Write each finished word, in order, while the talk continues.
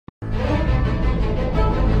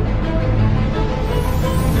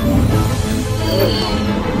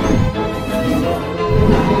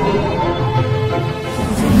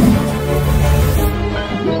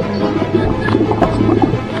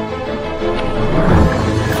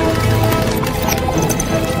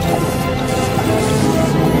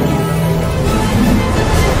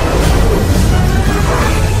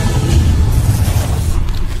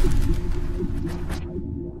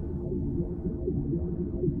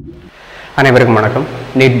அனைவருக்கும் வணக்கம்.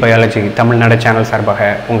 NEET biology Tamil Nadu channel சார்பாக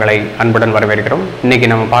உங்களை அன்புடன் வரவேற்கிறோம். இன்றைக்கி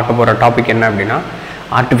நம்ம பார்க்க போகிற டாபிக் என்ன அப்படின்னா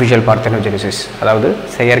ஆர்டிஃபிஷியல் பார்த்தனோஜெனிசிஸ், அதாவது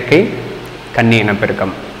செயற்கை கன்னி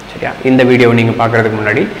இனப்பெருக்கம். சரியா? இந்த வீடியோவை நீங்கள் பார்க்குறதுக்கு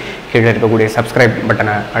முன்னாடி கீழே இருக்கக்கூடிய சப்ஸ்கிரைப்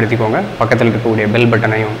பட்டனை அழுத்திக்கோங்க, பக்கத்தில் இருக்கக்கூடிய பெல்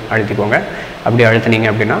பட்டனையும் அழுத்திக்கோங்க. அப்படி அழுத்தினீங்க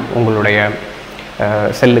அப்படின்னா உங்களுடைய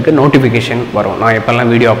செல்லுக்கு நோட்டிஃபிகேஷன் வரும். நான்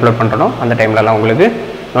எப்போல்லாம் வீடியோ அப்லோட் பண்ணுறனோ அந்த டைம்லலாம் உங்களுக்கு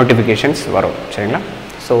நோட்டிஃபிகேஷன்ஸ் வரும். சரிங்களா?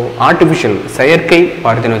 ஸோ ஆர்டிஃபிஷியல் செயற்கை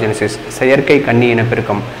பார்த்தனோஜெனிசிஸ், செயற்கை கன்னி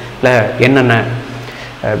இனப்பெருக்கம்ல என்னென்ன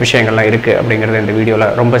விஷயங்கள்லாம் இருக்குது அப்படிங்கிறது இந்த வீடியோவில்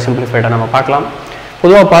ரொம்ப சிம்பிளிஃபைடாக நம்ம பார்க்கலாம்.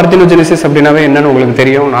 பொதுவாக பார்த்தனோஜெனிசிஸ் அப்படின்னாவே என்னென்னு உங்களுக்கு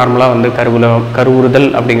தெரியும். நார்மலாக வந்து கருவுறுதல்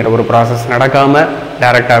அப்படிங்கிற ஒரு ப்ராசஸ் நடக்காமல்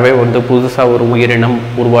டேரெக்டாகவே வந்து புதுசாக ஒரு உயிரினம்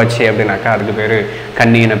உருவாச்சு அப்படின்னாக்கா அதுக்கு பேர்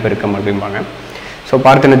கன்னி இனப்பெருக்கம் அப்படிம்பாங்க. ஸோ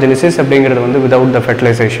பார்த்தனோஜெனிசிஸ் அப்படிங்கிறது வந்து without the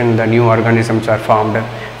fertilisation the new organisms are formed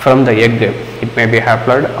from the egg. It may be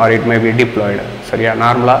haploid R it may be diploid. சரியா?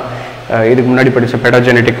 நார்மலாக இதுக்கு முன்னாடி படித்த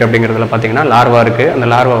பெடோஜெனெட்டிக் அப்படிங்கிறதுல பார்த்தீங்கன்னா லார்வா இருக்குது. அந்த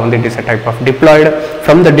லார்வா வந்து it is a type of diploid.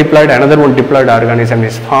 From the diploid another one diploid organism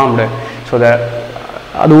is formed. So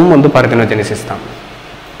அதுவும் வந்து பார்த்தனோஜெனிசிஸ் தான்.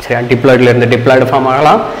 சரியா? டிப்ளாய்ட்லேருந்து டிப்ளாய்டு ஃபார்ம்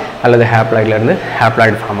ஆகலாம் அல்லது ஹேப்ளாய்ட்லேருந்து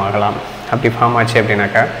ஹேப்ளாய்டு ஃபார்ம் ஆகலாம். அப்படி ஃபார்ம் ஆச்சு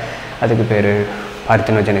அப்படின்னாக்கா அதுக்கு பேர்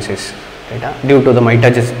பார்த்தனோஜெனிசிஸ். ரைட்டா? Due to the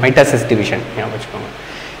mitosis division ஞாபகம் வச்சுக்கோங்க.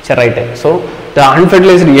 சரி, right. So the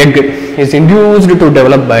அன்ஃபெர்டிலைஸ்டு egg is induced to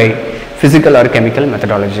develop by physical R chemical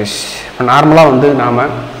methodologies. இப்போ நார்மலாக வந்து நாம்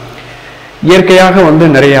இயற்கையாக வந்து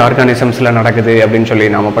நிறைய ஆர்கானிசம்ஸில் நடக்குது அப்படின்னு சொல்லி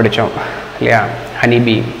நாம் படித்தோம் இல்லையா?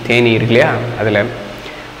 ஹனிபி, தேனி இருக்கு இல்லையா? அதில்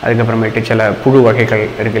அதுக்கப்புறமேட்டு சில புழு வகைகள்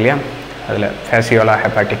இருக்குது இல்லையா? அதில் ஃபேசியோலா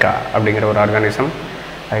ஹெப்பாட்டிகா அப்படிங்கிற ஒரு ஆர்கானிசம்,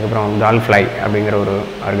 அதுக்கப்புறம் கால் ஃப்ளை அப்படிங்கிற ஒரு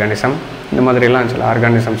ஆர்கானிசம், இந்த மாதிரிலாம் சில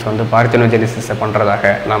ஆர்கானிசம்ஸ் வந்து பார்த்தனோஜெனிசிஸை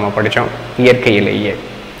பண்ணுறதாக நாம் படித்தோம் இயற்கையிலேயே.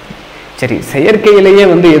 சரி, செயற்கையிலேயே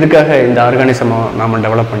வந்து எதுக்காக இந்த ஆர்கானிசமை நாம்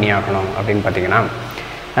டெவலப் பண்ணி ஆகணும் அப்படின்னு பார்த்தீங்கன்னா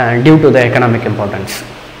due to the economic importance.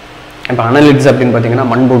 இப்போ அனலிட்ஸ் அப்படின்னு பார்த்தீங்கன்னா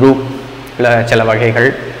மண்புழு இல்லை சில வகைகள்,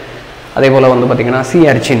 அதே போல் வந்து பார்த்திங்கன்னா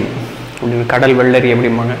சீஆர்ச்சின் அப்படின்னு கடல் வெள்ளரி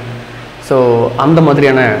எப்படிம்பாங்க. ஸோ அந்த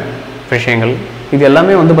மாதிரியான விஷயங்கள் இது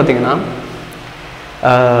எல்லாமே வந்து பார்த்திங்கன்னா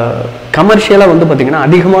கமர்ஷியலாக வந்து பார்த்திங்கன்னா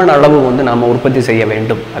அதிகமான அளவு வந்து நாம் உற்பத்தி செய்ய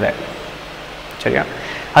வேண்டும். அதை சரியா?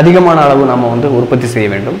 அதிகமான அளவு நாம் வந்து உற்பத்தி செய்ய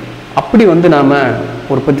வேண்டும். அப்படி வந்து நாம்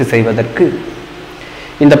உற்பத்தி செய்வதற்கு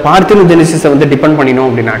இந்த பார்த்தனோஜெனிசிஸை வந்து டிபெண்ட் பண்ணினோம்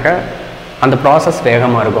அப்படின்னாக்கா அந்த ப்ராசஸ்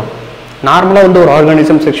வேகமாக இருக்கும். நார்மலாக வந்து ஒரு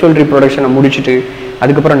ஆர்கானிசம் செக்ஷுவல் ரீப்ரொடக்ஷனை முடிச்சுட்டு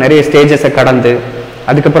அதுக்கப்புறம் நிறைய ஸ்டேஜஸை கடந்து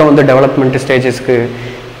அதுக்கப்புறம் வந்து டெவலப்மெண்ட் ஸ்டேஜஸ்க்கு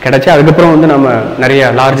கிடச்சி அதுக்கப்புறம் வந்து நம்ம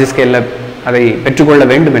நிறைய லார்ஜ் ஸ்கேலில் அதை பெற்றுக்கொள்ள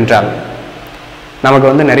வேண்டும் என்றால் நமக்கு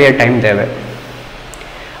வந்து நிறைய டைம் தேவை.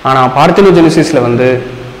 ஆனால் பார்த்தனோஜெனிசிஸில் வந்து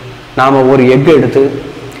நாம் ஒரு எக்கை எடுத்து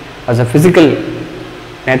அஸ் அ ஃபிசிக்கல்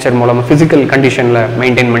நேச்சர் மூலமாக ஃபிசிக்கல் கண்டிஷனில்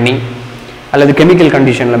மெயின்டைன் பண்ணி அல்லது கெமிக்கல்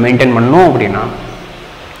கண்டிஷனில் மெயின்டைன் பண்ணோம் அப்படின்னா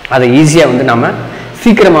அதை ஈஸியாக வந்து நாம்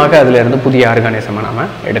சீக்கிரமாக அதிலிருந்து புதிய ஆர்கானிசமை நாம்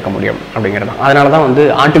எடுக்க முடியும் அப்படிங்கிறது தான். அதனால தான் வந்து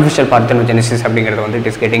ஆர்டிஃபிஷியல் பார்த்தனோஜெனிசிஸ் அப்படிங்கிறது வந்து it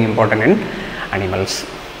is getting important in animals.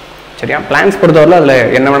 சரியா? பிளான்ஸ் பொறுத்தவரை அதில்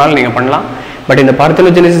என்ன வேணாலும் நீங்கள் பண்ணலாம். பட் இந்த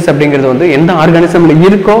பார்த்தனோஜெனிசிஸ் அப்படிங்கிறது வந்து எந்த ஆர்கானிசமில்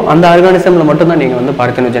இருக்கோ அந்த ஆர்கானிசமில் மட்டும்தான் நீங்கள் வந்து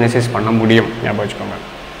பார்த்தனோஜெனிசிஸ் பண்ண முடியும். ஞாபகம் வச்சுக்கோங்க.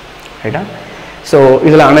 ரைட்டா? ஸோ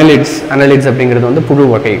இதில் அனலிட்ஸ் அப்படிங்கிறது வந்து புழு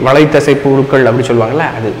வகை, வலைத்தசை புழுக்கள் அப்படி சொல்லுவாங்கள்ல,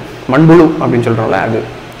 அது மண்புழு அப்படின்னு சொல்கிறோம்ல அது.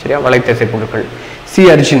 சரியா? வலைத்தசை புழுக்கள்.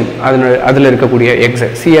 சீஆர்ச்சின் அதில் இருக்கக்கூடிய எக்ஸ்.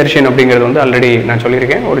 சீஆர்ச்சின் அப்படிங்கிறது வந்து ஆல்ரெடி நான்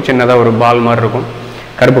சொல்லியிருக்கேன், ஒரு சின்னதாக ஒரு பால் மாதிரி இருக்கும்,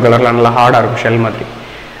 கருப்பு கலரில் நல்லா ஹார்டாக இருக்கும், ஷெல் மாதிரி.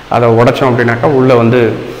 அதை உடைச்சோம் அப்படின்னாக்கா உள்ளே வந்து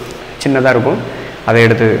சின்னதாக இருக்கும், அதை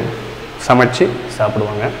எடுத்து சமைச்சு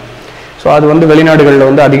சாப்பிடுவாங்க. ஸோ அது வந்து வெளிநாடுகளில்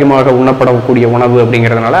வந்து அதிகமாக உண்ணப்படக்கூடிய உணவு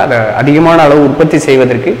அப்படிங்கிறதுனால அதை அதிகமான அளவு உற்பத்தி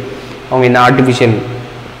செய்வதற்கு அவங்க இந்த ஆர்டிஃபிஷியல்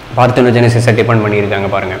பார்த்தனோஜெனிசிஸை டிபெண்ட் பண்ணியிருக்காங்க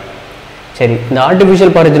பாருங்கள். சரி, இந்த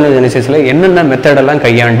ஆர்டிஃபிஷியல் பார்த்தனோஜெனிசிஸில் என்னென்ன மெத்தடெல்லாம்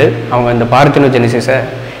கையாண்டு அவங்க இந்த பார்த்தனோஜெனிசிஸை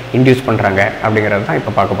இன்டியூஸ் பண்ணுறாங்க அப்படிங்கிறது தான்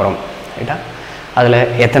இப்போ பார்க்க போகிறோம். ரைட்டா? அதில்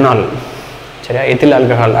எத்தனால். சரியா? எத்தில்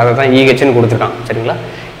ஆல்கஹால், அதை தான் ஈஹெச்னு கொடுத்துருக்கான். சரிங்களா?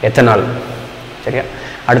 எத்தனால். சரியா?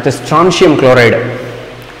 அடுத்து ஸ்ட்ரான்சியம் குளோரைடு,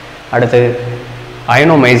 அடுத்து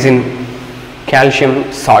அயனோமைசின், கால்சியம்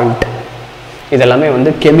சால்ட். இதெல்லாமே வந்து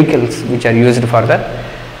chemicals which are used for the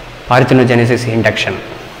parthenogenesis induction.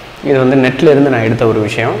 இது வந்து நெட்டில் இருந்து நான் எடுத்த ஒரு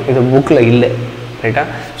விஷயம், இது புக்கில் இல்லை. ரைட்டா?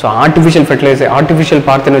 ஸோ ஆர்டிஃபிஷியல்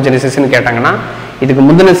பார்த்தனோஜெனிசிஸ்ன்னு கேட்டாங்கன்னா இதுக்கு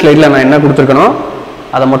முந்தின ஸ்லைடில் நான் என்ன கொடுத்துருக்கணும்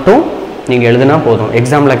அதை மட்டும் நீங்கள் எழுதுனா போதும்.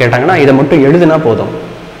 எக்ஸாமில் கேட்டாங்கன்னா இதை மட்டும் எழுதுனா போதும்.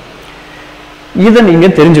 இதை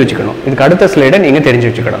நீங்கள் தெரிஞ்சு வச்சுக்கணும். இதுக்கு அடுத்த ஸ்லைடை நீங்கள் தெரிஞ்சு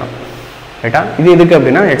வச்சுக்கிடணும். ரைட்டா? இது எதுக்கு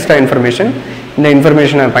அப்படின்னா எக்ஸ்ட்ரா இன்ஃபர்மேஷன். இந்த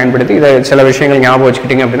இன்ஃபர்மேஷனை பயன்படுத்தி இதை சில விஷயங்கள் ஞாபகம்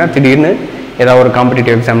வச்சுக்கிட்டிங்க அப்படின்னா திடீர்னு ஏதாவது ஒரு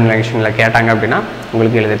காம்படிட்டிவ் எக்ஸாமினேஷனில் கேட்டாங்க அப்படின்னா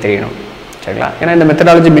உங்களுக்கு எழுத தெரியணும். சரிங்களா? ஏன்னா இந்த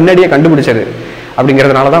மெத்தடாலஜி முன்னாடியே கண்டுபிடிச்சது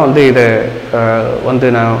அப்படிங்கிறதுனால தான் வந்து இதை வந்து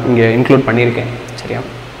நான் இங்கே இன்க்ளூட் பண்ணியிருக்கேன். சரியா?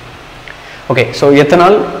 Okay, so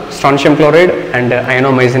ethanol, strontium chloride and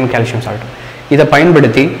அயனோமைசின் calcium salt இதை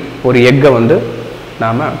பயன்படுத்தி ஒரு எக்கை வந்து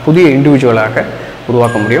நாம் புதிய இண்டிவிஜுவலாக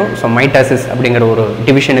உருவாக்க முடியும். ஸோ மைட்டாசிஸ் அப்படிங்கிற ஒரு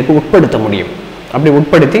டிவிஷனுக்கு உட்படுத்த முடியும். அப்படி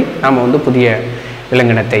உட்படுத்தி நாம் வந்து புதிய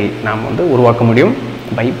விலங்கினத்தை நாம் வந்து உருவாக்க முடியும்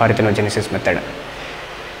பை பார்த்தினோஜெனிசிஸ் மெத்தட்.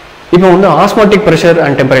 இப்போ வந்து ஆஸ்மாட்டிக் ப்ரெஷர்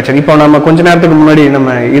அண்ட் டெம்பரேச்சர், இப்போ நம்ம கொஞ்ச நேரத்துக்கு முன்னாடி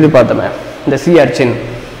நம்ம இது பார்த்தோமே, இந்த சீஆர்ச்சின்.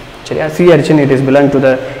 சரியா, சீஆர்ச்சின் it is belong to the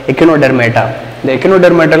எக்கினோடெர்மேட்டா. இந்த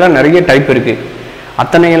எக்கினோடெர்மேட்டாலாம் நிறைய டைப் இருக்குது.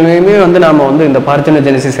 அத்தனையுமே வந்து நாம் வந்து இந்த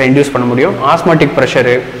பார்த்தினோஜெனிசிஸை இன்டியூஸ் பண்ண முடியும். ஆஸ்மாட்டிக்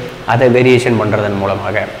ப்ரெஷரு அதை வேரியேஷன் பண்ணுறதன்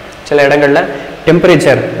மூலமாக, சில இடங்களில்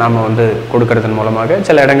டெம்பரேச்சர் நாம் வந்து கொடுக்கறதன் மூலமாக,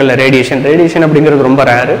 சில இடங்களில் ரேடியேஷன் அப்படிங்கிறது ரொம்ப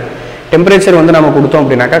ரேரு. டெம்பரேச்சர் வந்து நம்ம கொடுத்தோம்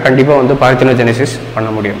அப்படின்னாக்கா கண்டிப்பாக வந்து பார்த்தினோஜெனிசிஸ் பண்ண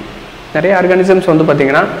முடியும். நிறைய ஆர்கானிசம்ஸ் வந்து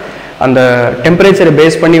பார்த்திங்கன்னா அந்த டெம்பரேச்சரை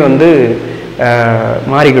பேஸ் பண்ணி வந்து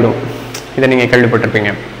மாறிக்கிடும். இதை நீங்கள்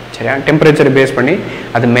கேள்விப்பட்டிருப்பீங்க. சரியா, டெம்பரேச்சரை பேஸ் பண்ணி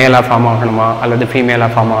அது மேலாக ஃபார்ம் ஆகணுமா அல்லது ஃபீமேலாக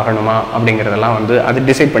ஃபார்ம் ஆகணுமா அப்படிங்கிறதெல்லாம் வந்து அது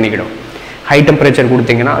டிசைட் பண்ணிக்கிடும். ஹை டெம்பரேச்சர்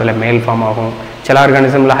கொடுத்தீங்கன்னா அதில் மேல் ஃபார்ம் ஆகும். சில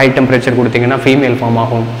ஆர்கானிசமில் ஹை டெம்பரேச்சர் கொடுத்தீங்கன்னா ஃபீமேல் ஃபார்ம்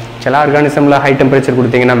ஆகும். சில ஆர்கானிசமில் ஹை டெம்பரேச்சர்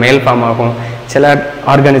கொடுத்தீங்கன்னா மேல் ஃபார்ம் ஆகும். சில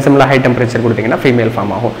ஆர்கானிசமில் ஹை டெம்பரேச்சர் கொடுத்தீங்கன்னா ஃபீமேல்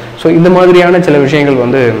ஃபார்ம் ஆகும். ஸோ இந்த மாதிரியான சில விஷயங்கள்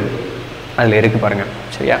வந்து அதில் இருக்குது பாருங்கள்.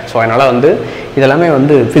 சரியா, ஸோ அதனால் வந்து இதெல்லாமே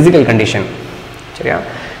வந்து ஃபிசிக்கல் கண்டிஷன். சரியா,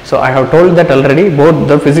 so I have told that already both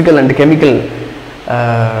the physical and chemical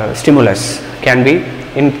stimulus can be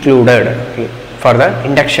included for the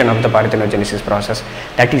induction of the parthenogenesis process,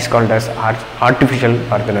 that is called as artificial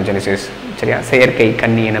parthenogenesis. சரியா, செயற்கை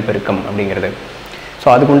கன்னி இனப்பெருக்கம் அப்படிங்கிறது. ஸோ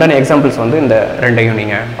அதுக்கு உண்டான examples வந்து இந்த ரெண்டையும்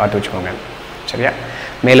நீங்கள் பார்த்து வச்சுக்கோங்க. சரியா,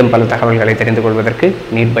 மேலும் பல தகவல்களை தெரிந்து கொள்வதற்கு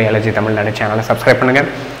நீட் பயாலஜி தமிழ்நாடு சேனலை சப்ஸ்கிரைப் பண்ணுங்கள்.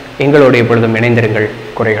 எங்களோடு எப்பொழுதும் இணைந்திருங்கள்.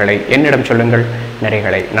 குறைகளை என்னிடம் சொல்லுங்கள்,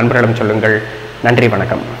 நிறைகளை நண்பர்களிடம் சொல்லுங்கள். நன்றி,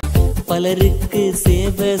 வணக்கம். பலருக்கு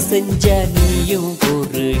சேவை செஞ்ச நீயும்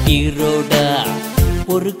ஒரு ஹீரோடா.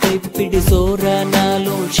 ஒரு கைப்பிடி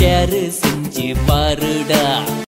சோறானாலும் ஷேர் செஞ்சு பாருடா.